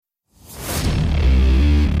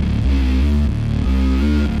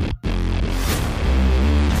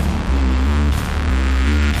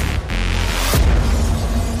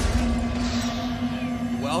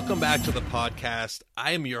back to the podcast.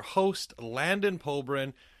 I am your host, Landon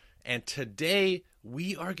Pobrin, and today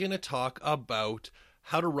we are going to talk about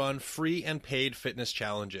how to run free and paid fitness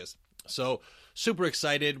challenges. So, super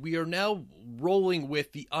excited. We are now rolling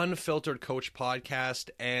with the Unfiltered Coach podcast,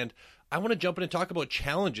 and I want to jump in and talk about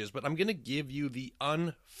challenges, but I'm going to give you the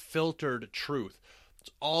unfiltered truth. It's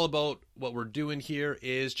all about what we're doing here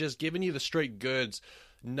is just giving you the straight goods.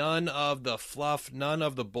 None of the fluff, none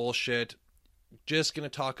of the bullshit. Just going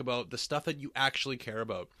to talk about the stuff that you actually care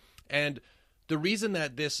about. And the reason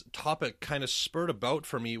that this topic kind of spurred about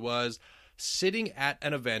for me was sitting at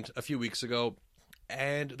an event a few weeks ago,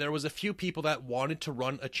 and there was a few people that wanted to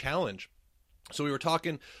run a challenge. So we were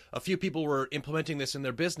talking, a few people were implementing this in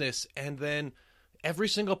their business, and then every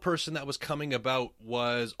single person that was coming about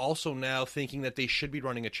was also now thinking that they should be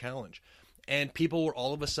running a challenge. And people were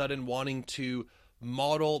all of a sudden wanting to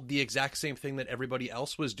model the exact same thing that everybody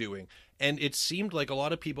else was doing. And it seemed like a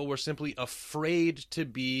lot of people were simply afraid to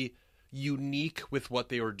be unique with what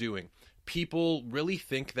they were doing. People really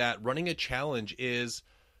think that running a challenge is,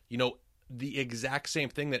 the exact same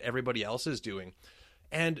thing that everybody else is doing.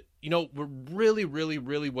 And, really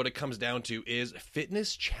what it comes down to is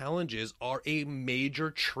fitness challenges are a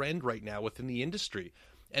major trend right now within the industry.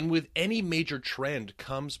 And with any major trend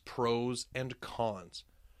comes pros and cons.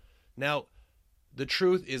 Now, the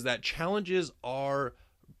truth is that challenges are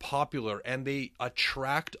popular and they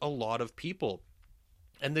attract a lot of people.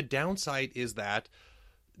 And the downside is that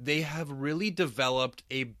they have really developed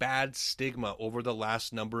a bad stigma over the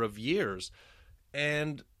last number of years.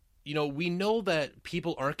 And, we know that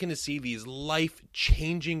people aren't going to see these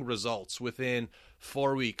life-changing results within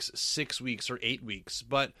 4 weeks, 6 weeks, or 8 weeks.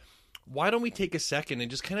 But why don't we take a second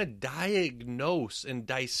and just kind of diagnose and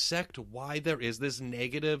dissect why there is this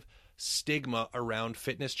negative stigma around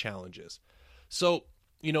fitness challenges? So,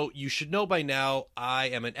 you should know by now, I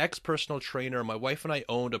am an ex-personal trainer. My wife and I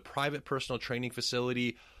owned a private personal training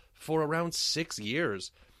facility for around 6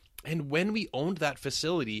 years. And when we owned that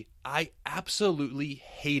facility, I absolutely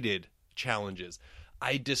hated challenges.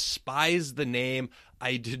 I despised the name.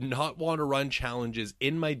 I did not want to run challenges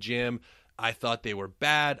in my gym. I thought they were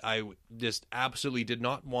bad. I just absolutely did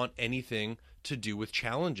not want anything to do with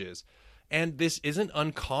challenges. And this isn't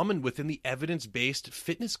uncommon within the evidence-based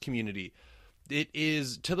fitness community. It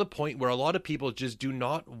is to the point where a lot of people just do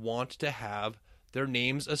not want to have their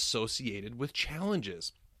names associated with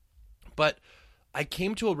challenges. But I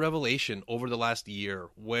came to a revelation over the last year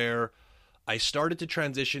where I started to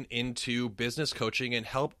transition into business coaching and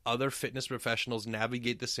help other fitness professionals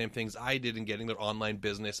navigate the same things I did in getting their online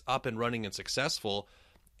business up and running and successful.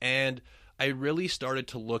 And I really started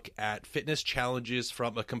to look at fitness challenges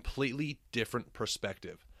from a completely different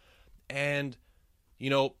perspective. And,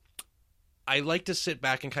 I like to sit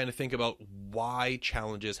back and kind of think about why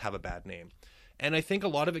challenges have a bad name. And I think a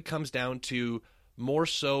lot of it comes down to more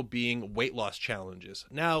so being weight loss challenges.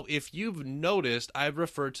 Now, if you've noticed, I've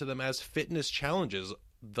referred to them as fitness challenges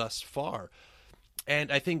thus far.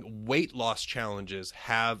 And I think weight loss challenges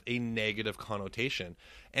have a negative connotation.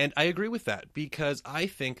 And I agree with that because I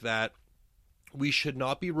think that we should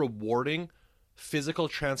not be rewarding physical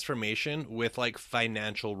transformation with like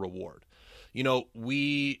financial reward.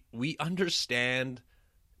 We understand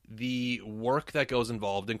the work that goes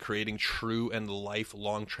involved in creating true and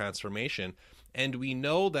lifelong transformation. And we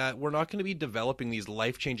know that we're not going to be developing these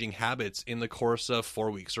life-changing habits in the course of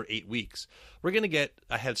 4 weeks or 8 weeks. We're going to get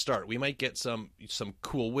a head start. We might get some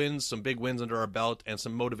cool wins, some big wins under our belt, and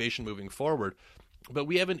some motivation moving forward. But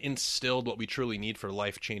we haven't instilled what we truly need for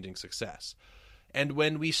life-changing success. And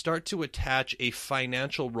when we start to attach a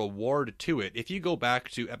financial reward to it, if you go back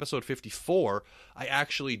to episode 54, I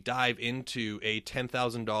actually dive into a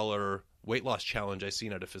 $10,000 weight loss challenge I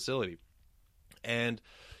seen at a facility. And,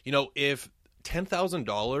 if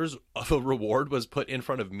 $10,000 of a reward was put in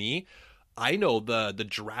front of me, I know the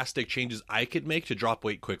drastic changes I could make to drop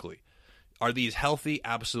weight quickly. Are these healthy?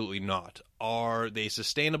 Absolutely not. Are they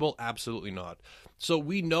sustainable? Absolutely not. So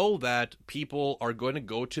we know that people are going to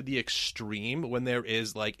go to the extreme when there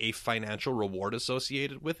is like a financial reward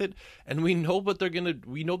associated with it. And we know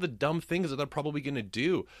we know the dumb things that they're probably going to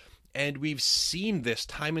do. And we've seen this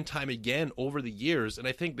time and time again over the years. And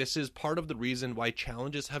I think this is part of the reason why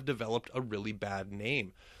challenges have developed a really bad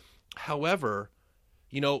name. However,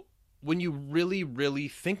 when you really, really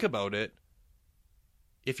think about it,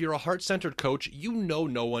 if you're a heart-centered coach,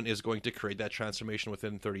 no one is going to create that transformation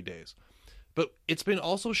within 30 days. But it's been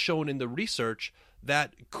also shown in the research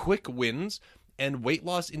that quick wins and weight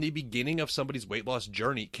loss in the beginning of somebody's weight loss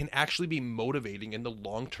journey can actually be motivating in the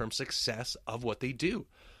long-term success of what they do.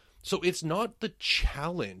 So it's not the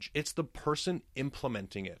challenge, it's the person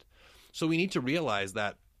implementing it. So we need to realize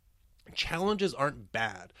that challenges aren't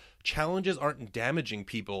bad. Challenges aren't damaging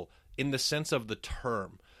people in the sense of the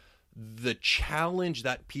term. The challenge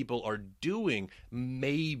that people are doing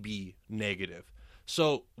may be negative.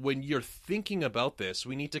 So when you're thinking about this,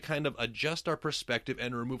 we need to kind of adjust our perspective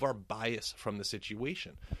and remove our bias from the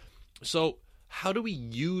situation. So how do we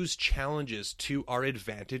use challenges to our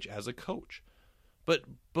advantage as a coach? But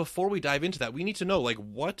before we dive into that, we need to know, like,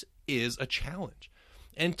 what is a challenge?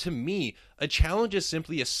 And to me, a challenge is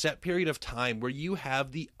simply a set period of time where you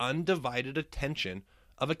have the undivided attention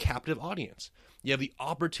of a captive audience. You have the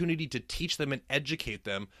opportunity to teach them and educate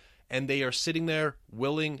them, and they are sitting there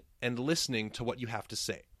willing and listening to what you have to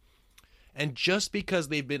say. And just because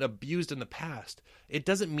they've been abused in the past, it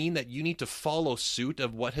doesn't mean that you need to follow suit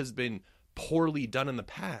of what has been poorly done in the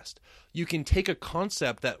past. You can take a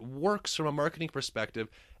concept that works from a marketing perspective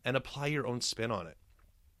and apply your own spin on it.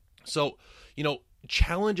 So,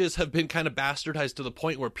 challenges have been kind of bastardized to the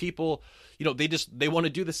point where people, they want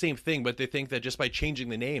to do the same thing, but they think that just by changing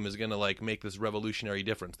the name is going to like make this revolutionary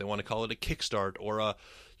difference. They want to call it a kickstart or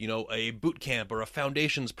a boot camp or a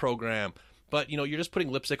foundations program. But, you're just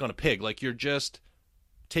putting lipstick on a pig. Like, you're just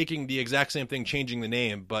taking the exact same thing, changing the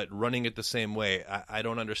name, but running it the same way. I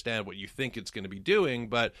don't understand what you think it's going to be doing,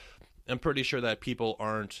 but I'm pretty sure that people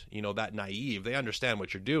aren't, that naive. They understand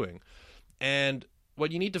what you're doing. And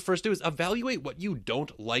what you need to first do is evaluate what you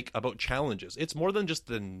don't like about challenges. It's more than just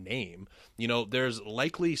the name. There's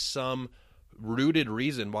likely some rooted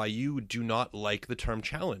reason why you do not like the term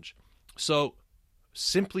challenge. So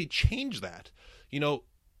simply change that.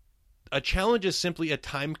 A challenge is simply a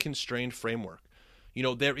time-constrained framework.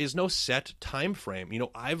 There is no set time frame.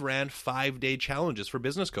 I've ran 5-day challenges for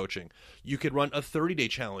business coaching. You could run a 30-day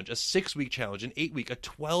challenge, a 6-week challenge, an 8-week, a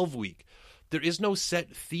 12-week. There is no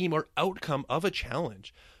set theme or outcome of a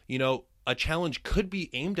challenge. A challenge could be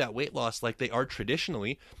aimed at weight loss like they are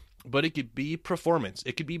traditionally, but it could be performance.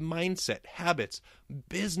 It could be mindset, habits,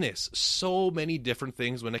 business, so many different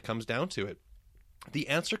things when it comes down to it. The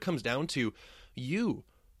answer comes down to you,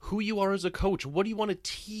 who you are as a coach. What do you want to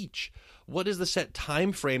teach? What is the set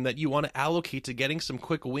time frame that you want to allocate to getting some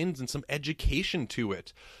quick wins and some education to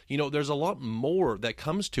it? There's a lot more that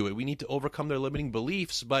comes to it. We need to overcome their limiting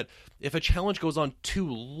beliefs, but if a challenge goes on too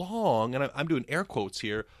long, and I'm doing air quotes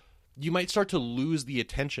here, you might start to lose the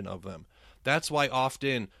attention of them. That's why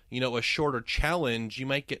often, a shorter challenge, you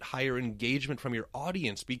might get higher engagement from your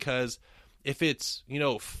audience, because if it's,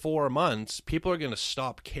 4 months, people are going to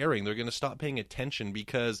stop caring. They're going to stop paying attention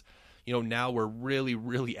because, now we're really,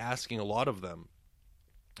 really asking a lot of them.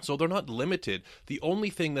 So they're not limited. The only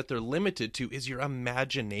thing that they're limited to is your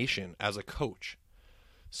imagination as a coach.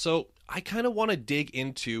 So I kind of want to dig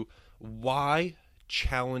into why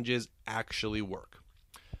challenges actually work.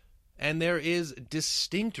 And there is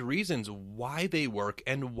distinct reasons why they work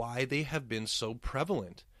and why they have been so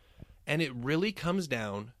prevalent. And it really comes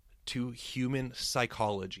down to human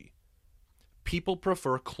psychology. People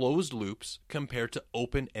prefer closed loops compared to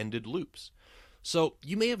open-ended loops. So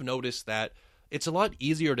you may have noticed that it's a lot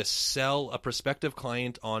easier to sell a prospective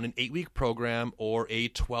client on an 8-week program or a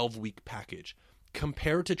 12-week package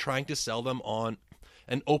compared to trying to sell them on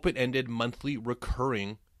an open-ended monthly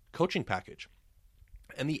recurring coaching package.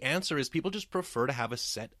 And the answer is people just prefer to have a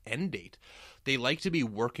set end date. They like to be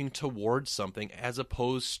working towards something as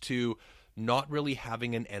opposed to not really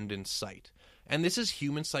having an end in sight. And this is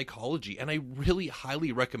human psychology, and I really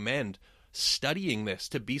highly recommend studying this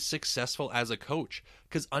to be successful as a coach,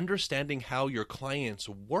 because understanding how your clients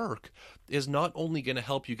work is not only going to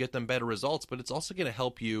help you get them better results, but it's also going to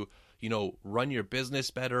help you, run your business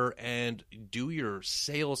better and do your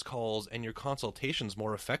sales calls and your consultations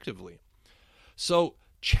more effectively. So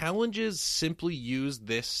challenges simply use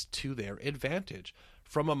this to their advantage.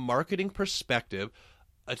 From a marketing perspective,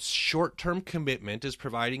 a short-term commitment is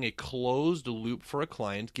providing a closed loop for a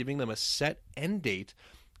client, giving them a set end date,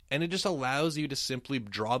 and it just allows you to simply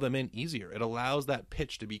draw them in easier. It allows that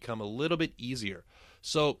pitch to become a little bit easier.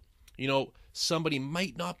 So, somebody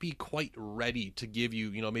might not be quite ready to give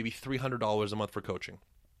you, maybe $300 a month for coaching.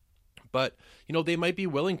 But, they might be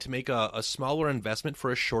willing to make a smaller investment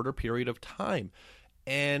for a shorter period of time.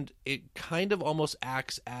 And it kind of almost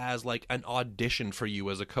acts as like an audition for you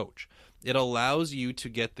as a coach. It allows you to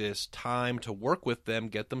get this time to work with them,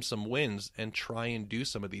 get them some wins, and try and do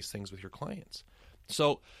some of these things with your clients.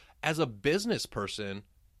 So as a business person,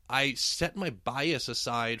 I set my bias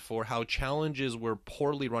aside for how challenges were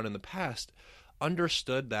poorly run in the past,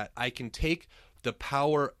 understood that I can take the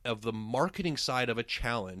power of the marketing side of a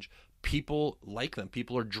challenge. People like them.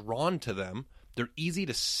 People are drawn to them. They're easy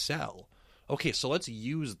to sell. Okay, so let's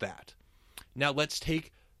use that. Now let's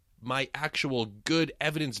take my actual good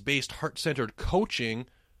evidence-based heart-centered coaching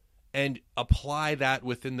and apply that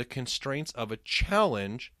within the constraints of a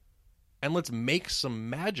challenge, and let's make some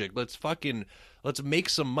magic. Let's make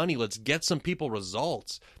some money. Let's get some people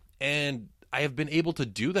results. And I have been able to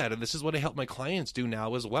do that, and this is what I help my clients do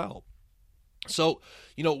now as well. So,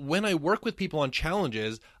 when I work with people on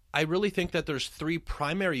challenges, I really think that there's 3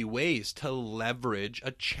 primary ways to leverage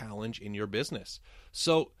a challenge in your business.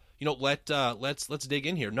 So, let's dig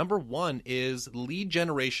in here. Number 1 is lead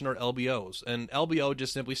generation, or LBOs. And LBO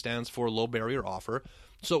just simply stands for low barrier offer.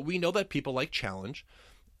 So we know that people like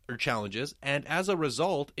challenges, and as a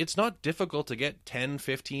result, it's not difficult to get 10,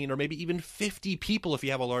 15, or maybe even 50 people, if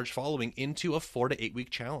you have a large following, into a 4 to 8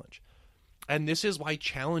 week challenge. And this is why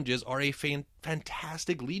challenges are a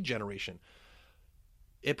fantastic lead generation.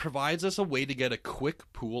 It provides us a way to get a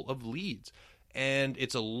quick pool of leads, and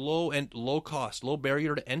it's a low cost, low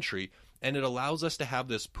barrier to entry, and it allows us to have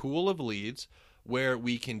this pool of leads where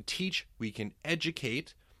we can teach, we can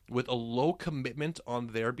educate with a low commitment on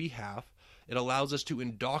their behalf. It allows us to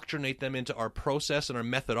indoctrinate them into our process and our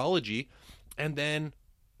methodology, and then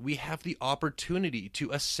we have the opportunity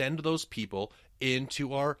to ascend those people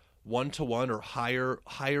into our one-to-one or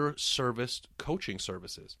higher serviced coaching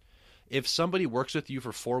services. If somebody works with you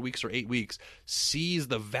for 4 weeks or 8 weeks, sees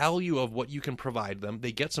the value of what you can provide them,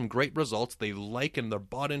 they get some great results, they like and they're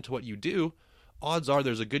bought into what you do, odds are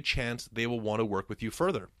there's a good chance they will want to work with you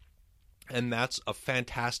further. And that's a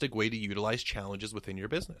fantastic way to utilize challenges within your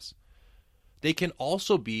business. They can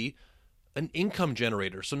also be an income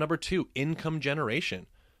generator. So number 2, income generation.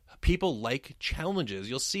 People like challenges.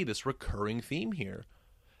 You'll see this recurring theme here.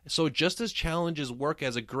 So just as challenges work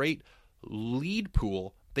as a great lead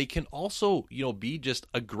pool, they can also, be just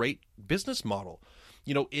a great business model.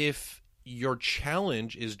 If your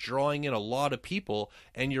challenge is drawing in a lot of people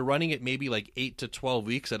and you're running it maybe like 8 to 12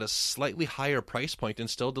 weeks at a slightly higher price point and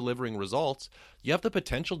still delivering results, you have the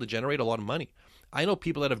potential to generate a lot of money. I know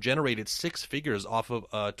people that have generated 6 figures off of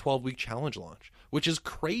a 12-week challenge launch, which is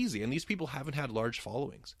crazy. And these people haven't had large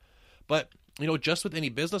followings. But, just with any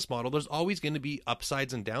business model, there's always going to be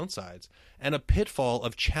upsides and downsides. And a pitfall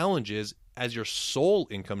of challenges as your sole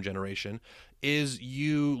income generation is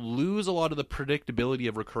you lose a lot of the predictability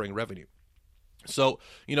of recurring revenue. So,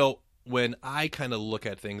 when I kind of look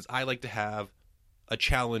at things, I like to have a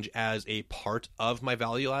challenge as a part of my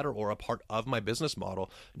value ladder or a part of my business model,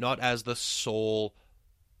 not as the sole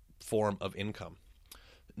form of income.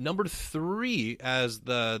 Number 3, as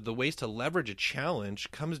the ways to leverage a challenge,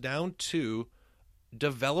 comes down to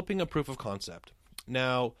developing a proof of concept.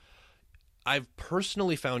 Now, I've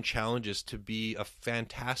personally found challenges to be a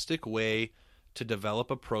fantastic way to develop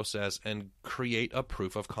a process and create a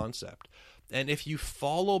proof of concept. And if you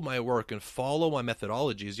follow my work and follow my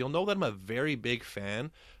methodologies, you'll know that I'm a very big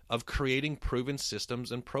fan of creating proven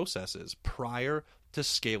systems and processes prior to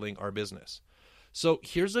scaling our business. So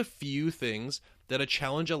here's a few things that a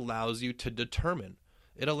challenge allows you to determine.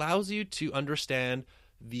 It allows you to understand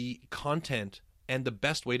the content and the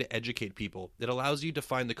best way to educate people. It allows you to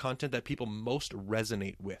find the content that people most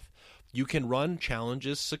resonate with. You can run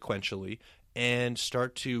challenges sequentially and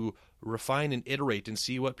start to refine and iterate and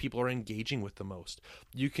see what people are engaging with the most.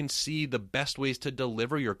 You can see the best ways to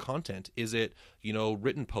deliver your content. Is it,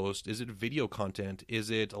 written post? Is it video content? Is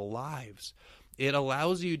it lives? It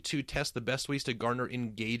allows you to test the best ways to garner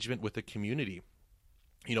engagement with the community.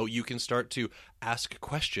 You can start to ask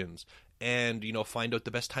questions and, find out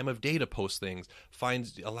the best time of day to post things.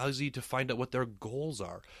 Allows you to find out what their goals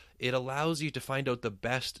are. It allows you to find out the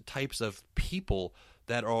best types of people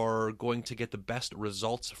that are going to get the best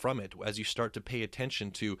results from it as you start to pay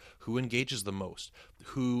attention to who engages the most,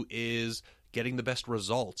 who is getting the best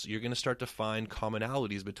results. You're going to start to find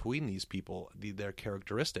commonalities between these people, their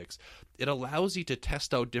characteristics. It allows you to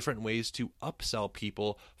test out different ways to upsell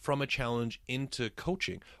people from a challenge into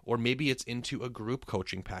coaching, or maybe it's into a group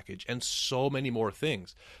coaching package, and so many more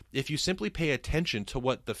things. If you simply pay attention to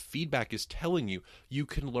what the feedback is telling you, you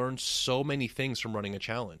can learn so many things from running a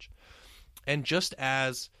challenge. And just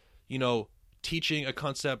as, teaching a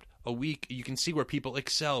concept a week, you can see where people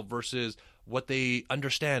excel versus what they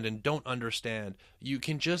understand and don't understand. You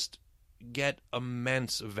can just get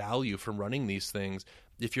immense value from running these things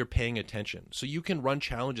if you're paying attention. So you can run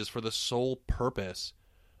challenges for the sole purpose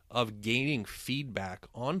of gaining feedback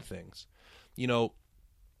on things,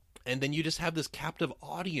 and then you just have this captive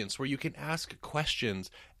audience where you can ask questions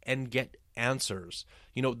and get answers.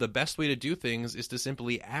 The best way to do things is to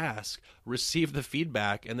simply ask, receive the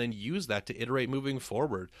feedback, and then use that to iterate moving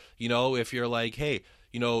forward. If you're like, hey,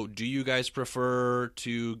 do you guys prefer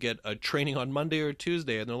to get a training on Monday or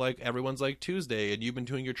Tuesday? And they're like, everyone's like Tuesday, and you've been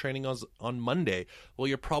doing your training on Monday. Well,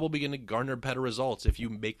 you're probably going to garner better results if you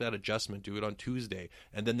make that adjustment, do it on Tuesday.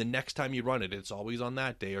 And then the next time you run it, it's always on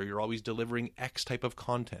that day, or you're always delivering X type of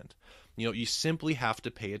content. You simply have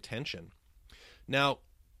to pay attention. Now,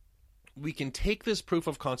 we can take this proof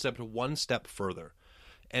of concept one step further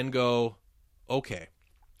and go, okay,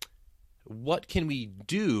 what can we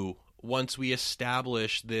do once we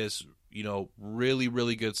establish this, really,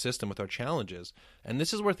 really good system with our challenges? And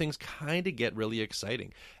this is where things kind of get really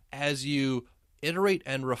exciting. As you iterate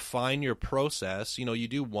and refine your process, you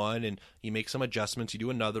do one and you make some adjustments, you do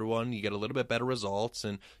another one, you get a little bit better results,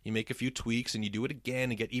 and you make a few tweaks and you do it again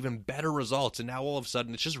and get even better results. And now all of a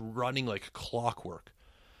sudden it's just running like clockwork.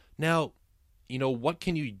 Now, what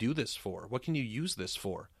can you do this for? What can you use this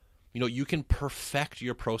for? You can perfect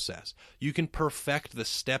your process. You can perfect the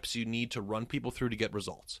steps you need to run people through to get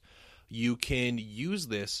results. You can use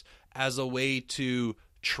this as a way to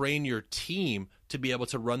train your team to be able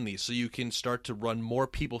to run these, so you can start to run more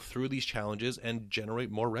people through these challenges and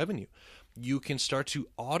generate more revenue. You can start to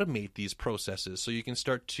automate these processes, so you can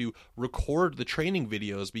start to record the training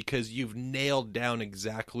videos because you've nailed down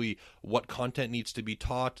exactly what content needs to be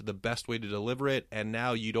taught, the best way to deliver it, and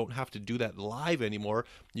now you don't have to do that live anymore.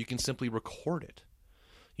 You can simply record it.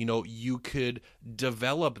 You could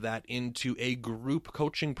develop that into a group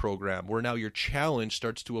coaching program where now your challenge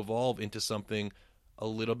starts to evolve into something a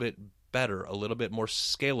little bit better, a little bit more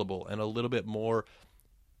scalable, and a little bit more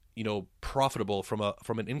profitable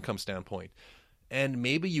from an income standpoint. And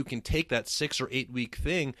maybe you can take that 6 or 8 week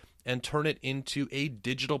thing and turn it into a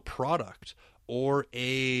digital product or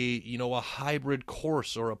a hybrid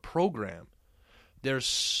course or a program. There's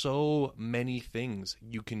so many things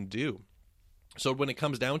you can do. So when it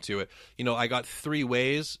comes down to it, I got 3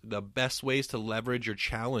 ways. The best ways to leverage your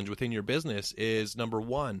challenge within your business is, number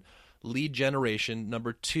 1, lead generation,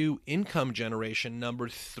 number 2, income generation, number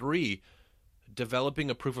 3, developing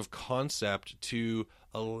a proof of concept to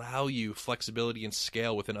allow you flexibility and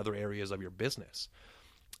scale within other areas of your business.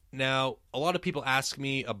 Now, a lot of people ask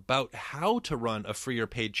me about how to run a free or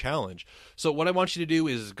paid challenge. So what I want you to do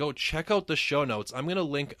is go check out the show notes. I'm going to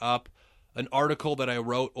link up an article that I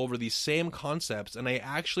wrote over these same concepts, and I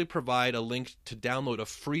actually provide a link to download a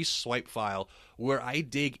free swipe file where I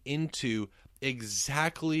dig into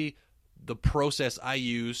exactly the process I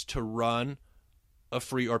use to run a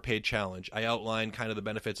free or paid challenge. I outline kind of the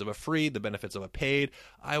benefits of a free, the benefits of a paid.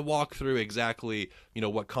 I walk through exactly,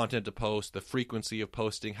 what content to post, the frequency of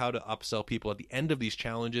posting, how to upsell people at the end of these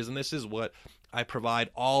challenges. And this is what I provide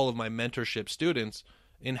all of my mentorship students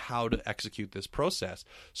in how to execute this process.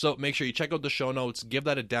 So make sure you check out the show notes, give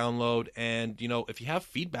that a download. And, if you have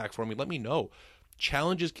feedback for me, let me know.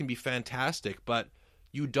 Challenges can be fantastic, but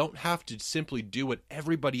you don't have to simply do what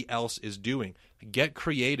everybody else is doing. Get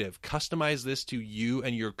creative, customize this to you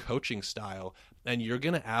and your coaching style, and you're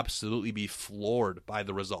going to absolutely be floored by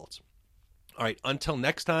the results. All right, until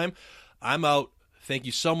next time, I'm out. Thank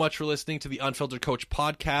you so much for listening to the Unfiltered Coach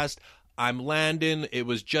podcast. I'm Landon. It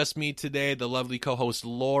was just me today. The lovely co-host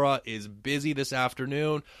Laura is busy this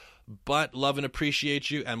afternoon, but love and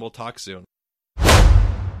appreciate you, and we'll talk soon.